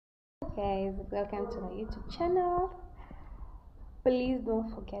Guys, welcome to my YouTube channel. Please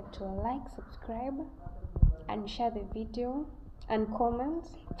don't forget to like, subscribe, and share the video and comment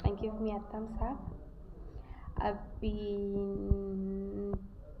and give me a thumbs up. I've been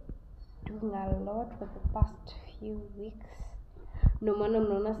doing a lot for the past few weeks. No maana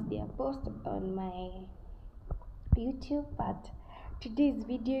mnaona sija post on my YouTube, but today's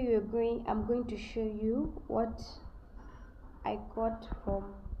video I'm going to show you what I got from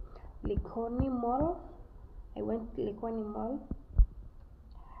Likoni Mall. I went to Likoni Mall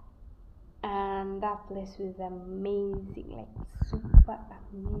and that place was amazing, like super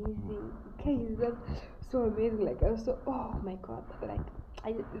amazing. Guys, that's so amazing. Like I was so, oh my god, like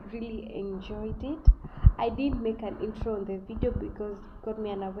I really enjoyed it. I did make an intro on the video because it got me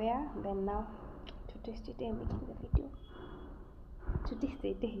unaware. Then now today's the day I'm making the video. Today's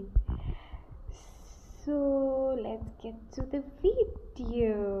the day. So let's get to the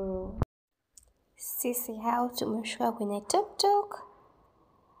video. Sisi hao tumeshuka kwenye tuk-tuk,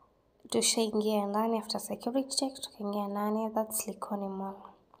 tushaingia ndani after security check, tukaingia ndani. That's Likoni Mall.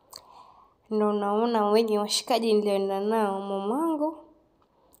 Ndo naona wenye washikaji nilienda nao, mamangu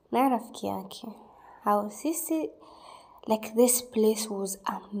na rafiki yake. How sisi, like this place was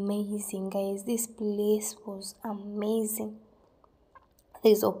amazing, guys. This place was amazing.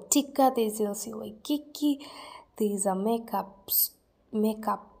 There's Optica, there's LC Waikiki, there's a makeup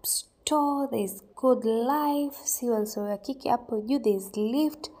store, there's Good Life, see also Waikiki hapo juu, there's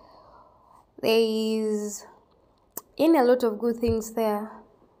Lift, there's a lot of good things there.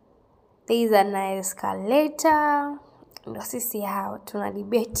 There's an escalator. Ndo sisi hao tuna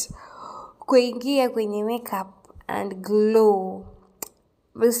debate kuingia kwenye makeup and glow.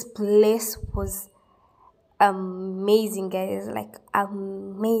 This place was amazing, guys, like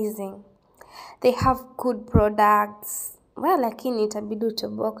amazing. They have good products. Well, lakini itabidi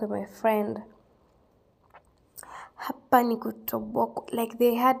utoboke, my friend. Hapa ni kutoboko. Like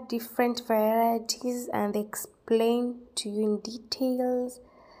they had different varieties and they explain to you in details.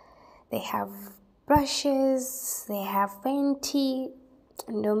 They have brushes, they have Fenty.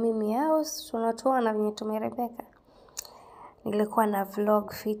 Ndo mimi hao tunatoa venye tumerebeka. Nilikuwa na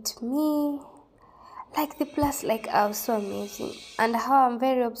vlog fit me. Like the plus, like I was so amazing. And how I'm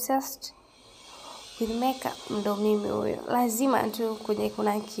very obsessed with makeup. Ndo mimi huyo. Lazima tu kwenye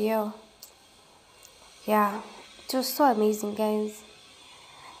kuna kioo. Yeah. It was so amazing, guys.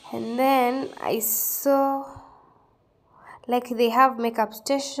 And then I saw, like they have makeup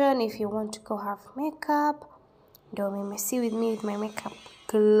station if you want to go have makeup. Ndo mimi, see with me with my makeup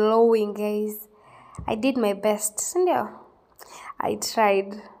glowing, guys. I did my best. Sindio? I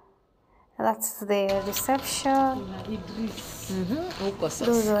tried. That's the reception.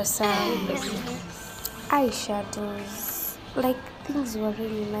 Those were some eyeshadows. Like things were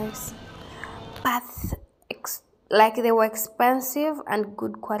really nice, but like they were expensive and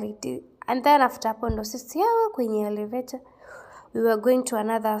good quality. And then after hapo ndo sisi hao kwenye elevator we were going to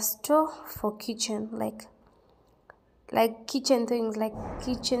another store for kitchen, like kitchen things, like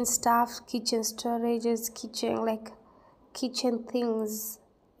kitchen stuff, kitchen storages, kitchen things.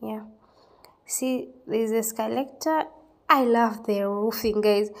 Yeah. See, there's a escalator. I love the roofing,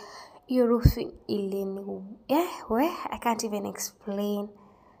 guys. Your roofing, I can't even explain.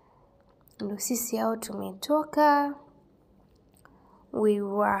 Ndo sisi hao tumetoka. We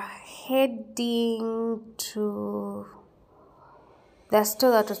were heading to the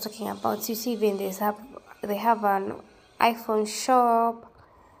store that I was talking about. You see, even they have an iPhone shop.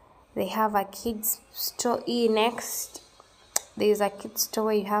 They have a kids store next. There's a kids store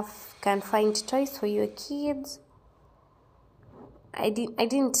where you can find toys for your kids. I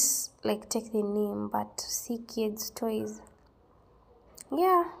didn't like take the name, but see kids toys.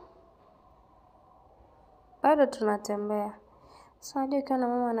 Yeah. Bado tunatembea. So hadi ukiwa na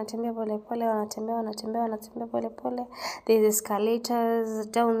mama wanatembea pole pole, wanatembea pole pole. There's escalators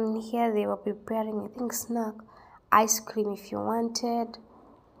down here. They were preparing, I think, snack, ice cream if you wanted.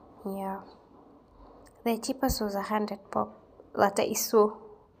 Yeah. The cheapest was 100 pop. That I saw.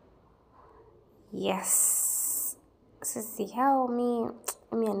 Yes. Sisi how me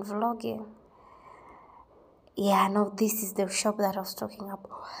and vlogging. Yeah, no, this is the shop that I was talking about.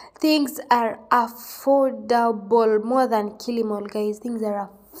 Things are affordable, more than Kilimall, guys. Things are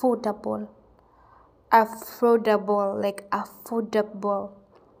affordable. Like affordable.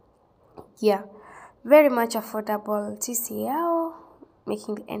 Yeah, very much affordable. Sisi hao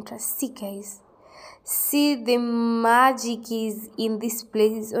making the entrance. See, guys. See, the magic is in this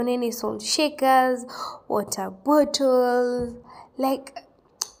place. On any salt shakers, water bottles, like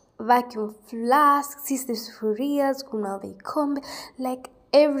vacuum flasks, see the sufurias, kuna vikombe, like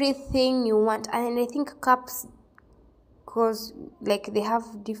everything you want. And I think cups, because like they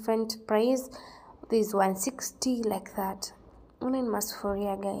have different price. There's 160 like that. One in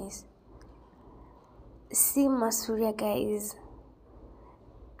Masufuria, guys. See Masufuria, guys.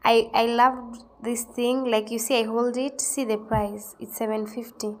 I loved this thing. Like you see, I hold it. See the price. It's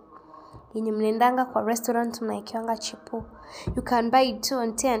 750. Yenye mnendanga kwa restaurant mnaikianga chipo. You can buy 2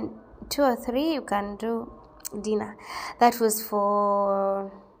 on 10, 2 or 3. You can do dinner. That was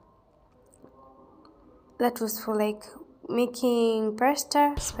for like making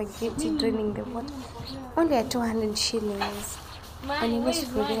pasta, spaghetti, draining the water. Only at 200 shillings. And you must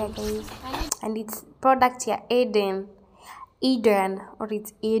forget, guys. And it's product ya Eden, or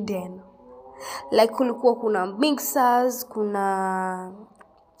it's Eden. Like kulikuwa kuna mixers, kuna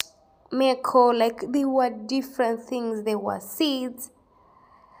meko, like they were different things. There were seeds,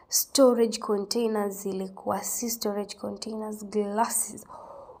 storage containers, storage containers, glasses.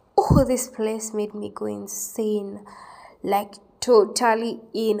 Oh, this place made me go insane. Like totally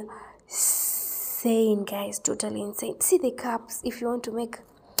insane, guys. Totally insane. See the cups. If you want to make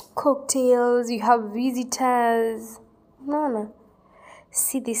cocktails, you have visitors. No.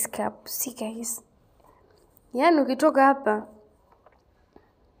 See this cup. See, guys. Yani ukitoka hapa.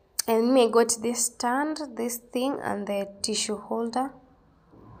 And me, I got this stand, this thing, and the tissue holder.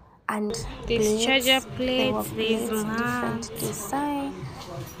 And this plates. charger plates, these different design.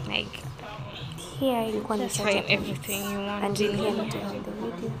 Like here you can find everything you want. And you'll hear me in the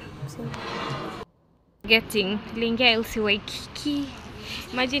video. See? Getting Lingia LC Waikiki.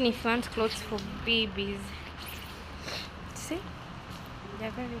 Imagine if you want clothes for babies. See?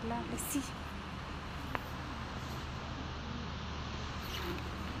 They're very lovely. See?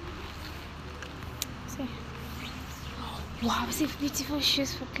 See? Wow, see beautiful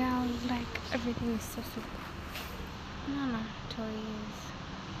shoes for girls. Like everything is so super. No, toys.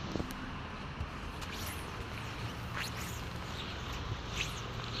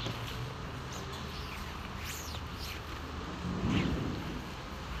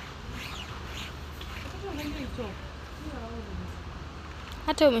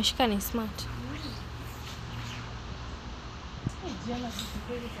 Hata umeshika ni smart.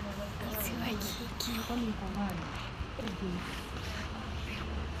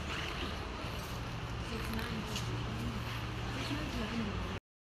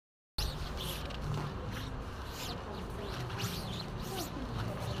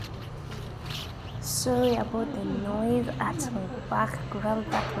 Sorry about the noise at my background.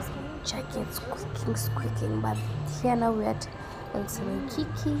 That was my jacket squeaking. But here now we're at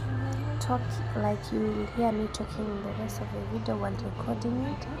Kiki. Talk like you will hear me talking in the rest of the video while recording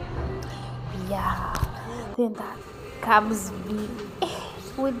it. Yeah. Then that Cubs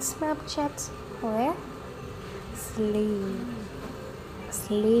with Snapchat. Where? Slaying,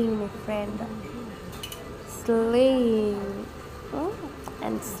 my friend. Slaying.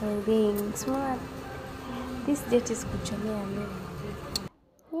 And slaying. Smart. This date is kuchomea leo.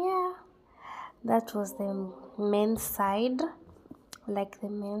 Yeah. That was the men's side. Like the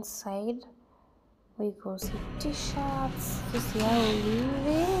men's side. We go see t-shirts. Just how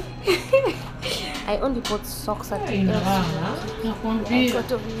I only bought socks at the end. I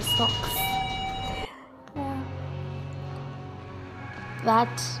got of these socks. Yeah.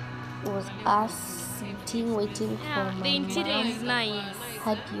 That was us sitting waiting for my The interior mom. is nice.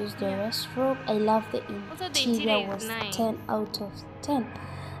 Had used the restroom. I love the interior. Was nice. 10 out of 10.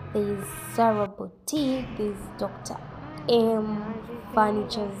 There is Zara Boutique. There is Dr. M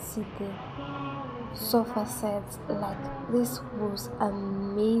furniture. See the sofa sets. Like this was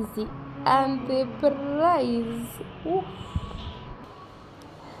amazing, and the price. Oof.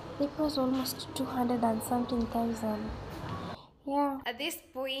 It was almost 200 and something thousand. Yeah. At this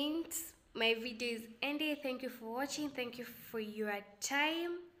point, my video is ended. Thank you for watching. Thank you for your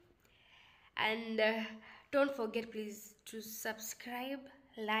time. And don't forget, please, to subscribe,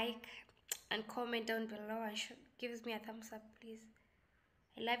 like, and comment down below. And gives me a thumbs up, please.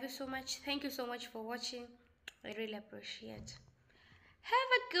 I love you so much. Thank you so much for watching. I really appreciate it.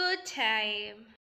 Have a good time.